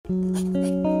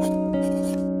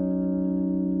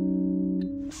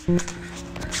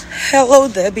Hello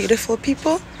there, beautiful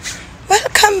people.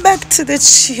 Welcome back to the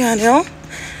channel.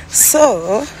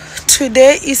 So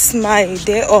today is my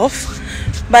day off,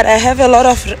 but I have a lot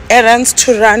of errands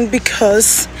to run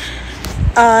because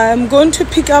I'm going to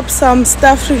pick up some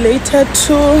stuff related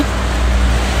to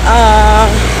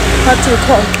what do you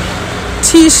call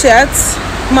t-shirts.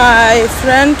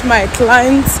 My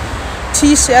clients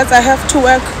t-shirts. I have to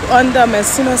work on them as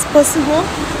soon as possible,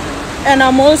 and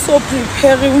I'm also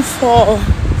preparing for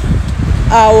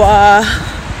our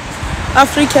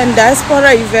African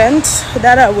diaspora event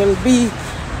that I will be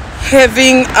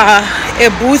having a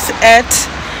booth at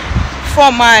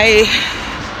for my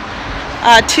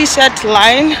t-shirt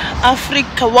line,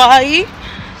 Africa Y.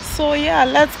 So yeah,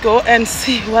 let's go and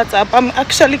see what's up. I'm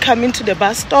actually coming to the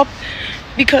bus stop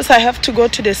because I have to go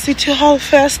to the city hall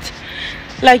first.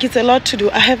 Like, it's a lot to do.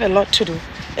 I have a lot to do.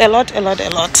 A lot.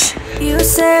 You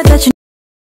said that you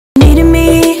needed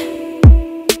me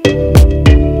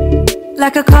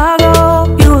like a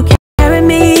cargo, you would carry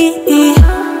me.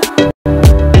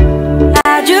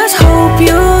 I just hope you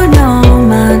know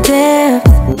my depth.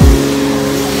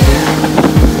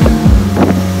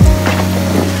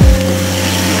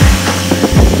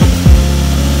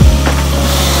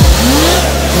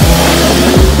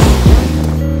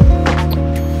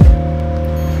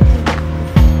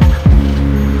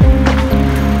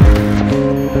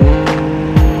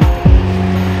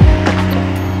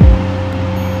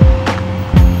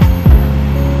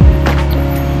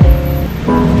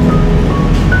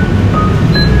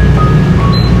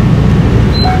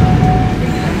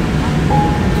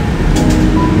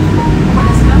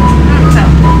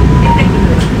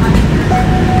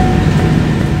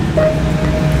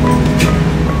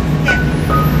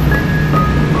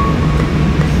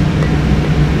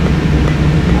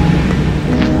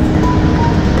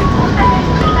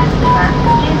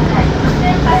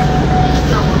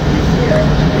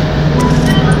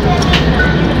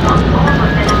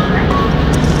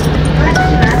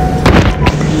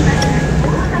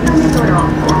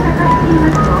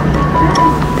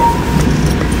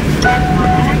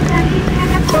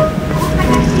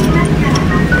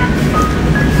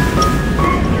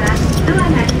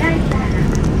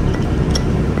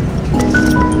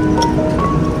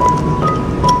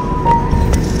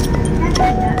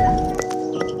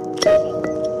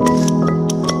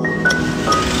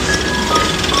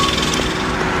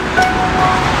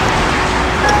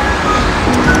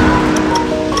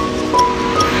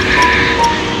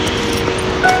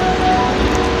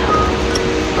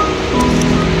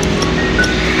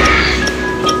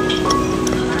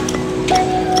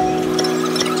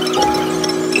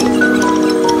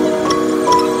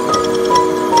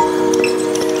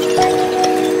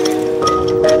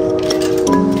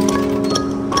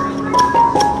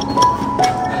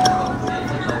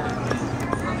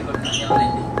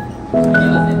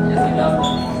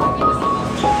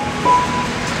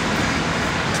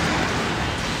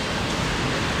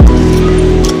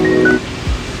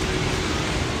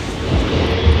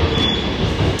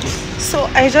 So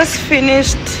I just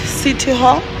finished City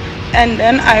Hall, and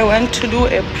then I went to do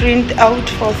a print out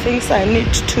for things I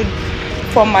need to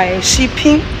for my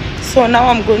shipping. So now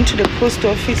I'm going to the post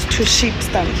office to ship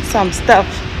some stuff.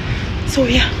 So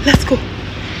yeah, let's go.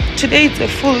 Today it's a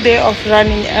full day of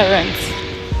running errands.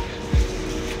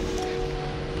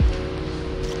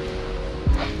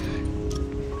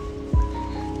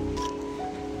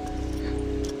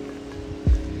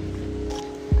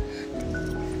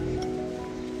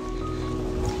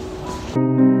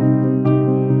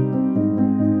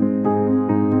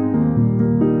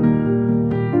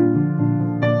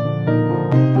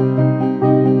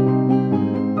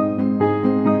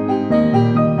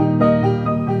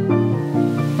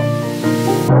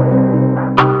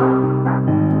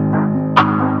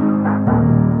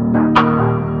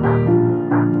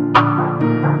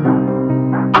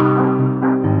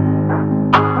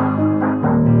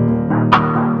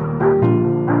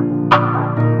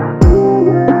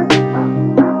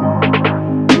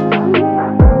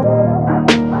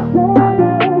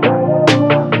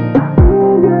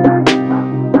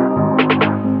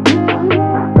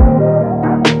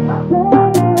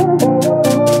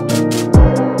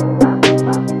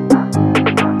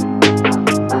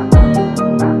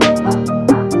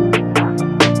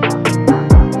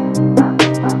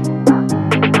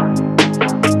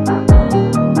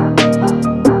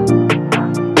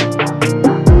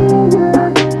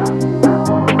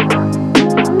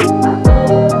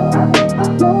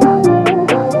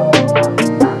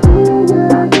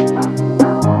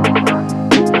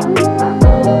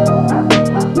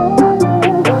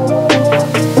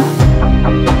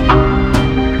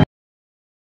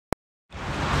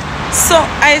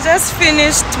 just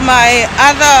finished my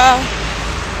other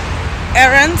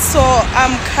errand, so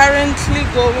I'm currently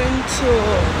going to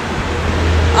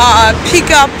pick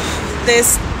up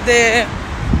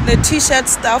the t-shirt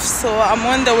stuff. So I'm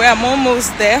on the way, I'm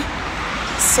almost there.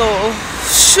 So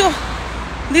sure,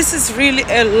 this is really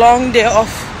a long day of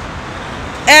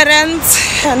errands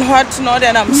and whatnot,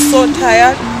 and I'm so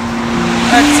tired,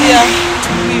 but yeah,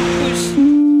 we push.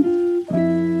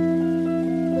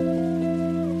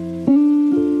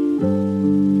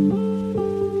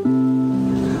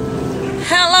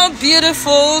 Hello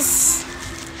beautifuls,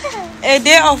 a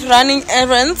day of running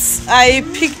errands. I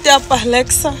picked up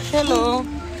Alexa. Hello.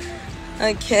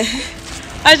 Okay,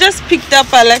 I just picked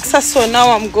up Alexa, so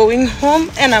now I'm going home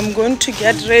and I'm going to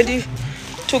get ready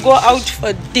to go out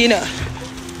for dinner.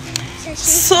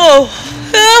 So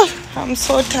I'm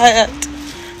so tired.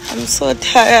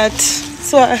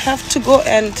 So I have to go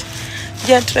and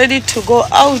get ready to go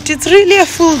out. It's really a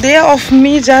full day of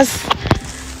me just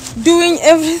doing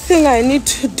everything I need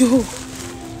to do.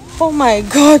 Oh my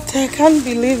god, I can't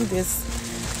believe this.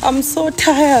 I'm so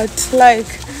tired.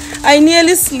 Like, I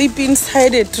nearly sleep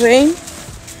inside a train.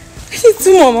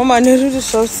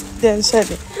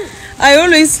 I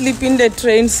always sleep in the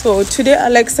train, so today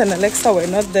Alex and Alexa were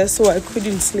not there, so I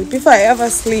couldn't sleep. If I ever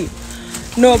sleep,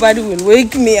 nobody will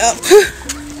wake me up.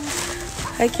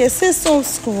 Okay, say so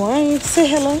strong. Say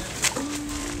hello,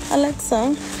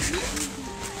 Alexa.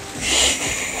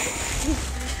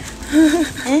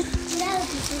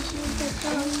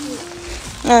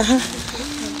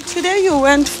 Today you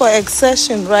went for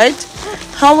accession, right?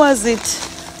 How was it?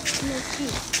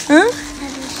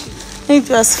 It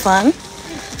was fun.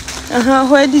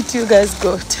 Where did you guys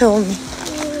go? Tell me.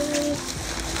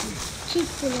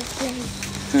 Kids place.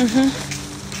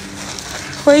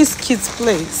 Where is kids'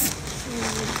 place?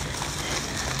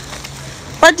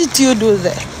 What did you do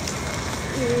there?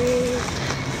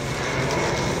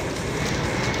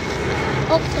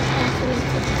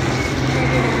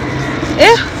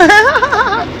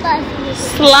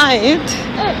 Slide.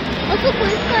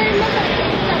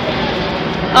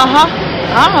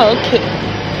 Okay.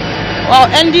 Wow,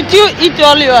 and did you eat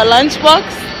all your lunchbox?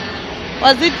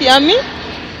 Was it yummy?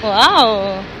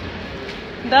 Wow,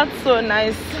 that's so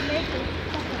nice.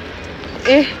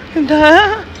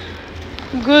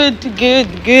 Good.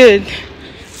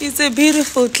 It's a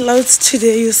beautiful clouds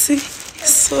today, you see?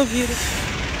 It's so beautiful.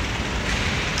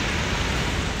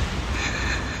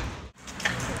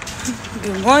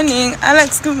 Good morning,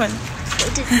 Alex. Good morning.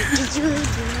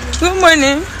 Good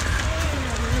morning.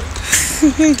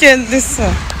 Get this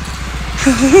one.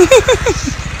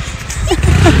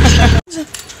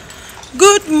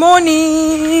 Good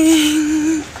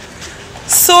morning.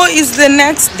 So it's the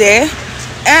next day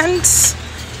and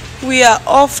we are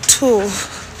off to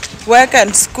work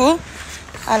and school.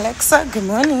 Alexa, good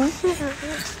morning.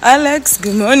 Alex,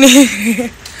 good morning.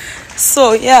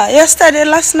 So yeah,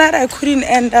 last night I couldn't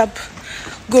end up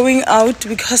going out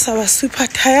because I was super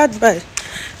tired, but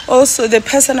also the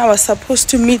person I was supposed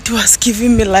to meet was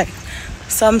giving me like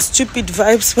some stupid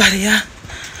vibes, but yeah.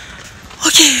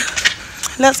 Okay,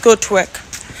 let's go to work.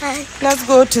 Bye. Let's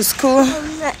go to school.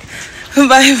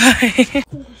 Bye.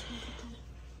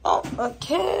 Oh,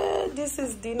 okay, this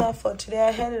is dinner for today.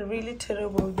 I had a really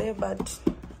terrible day, but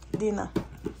dinner.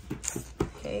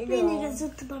 Here you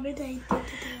go.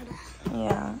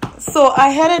 Yeah, so I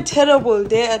had a terrible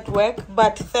day at work,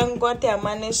 but thank God I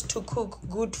managed to cook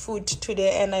good food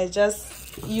today and I just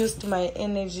used my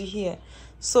energy here.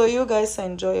 So you guys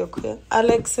enjoy, okay?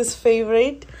 Alex's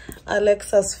favorite,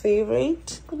 Alexa's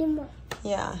favorite.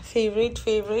 Yeah,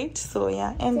 favorite. So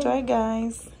yeah, enjoy,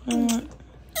 guys.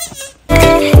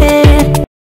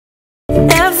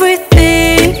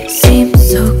 Everything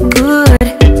seems so good.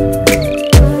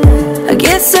 I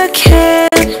guess I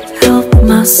can't help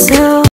myself.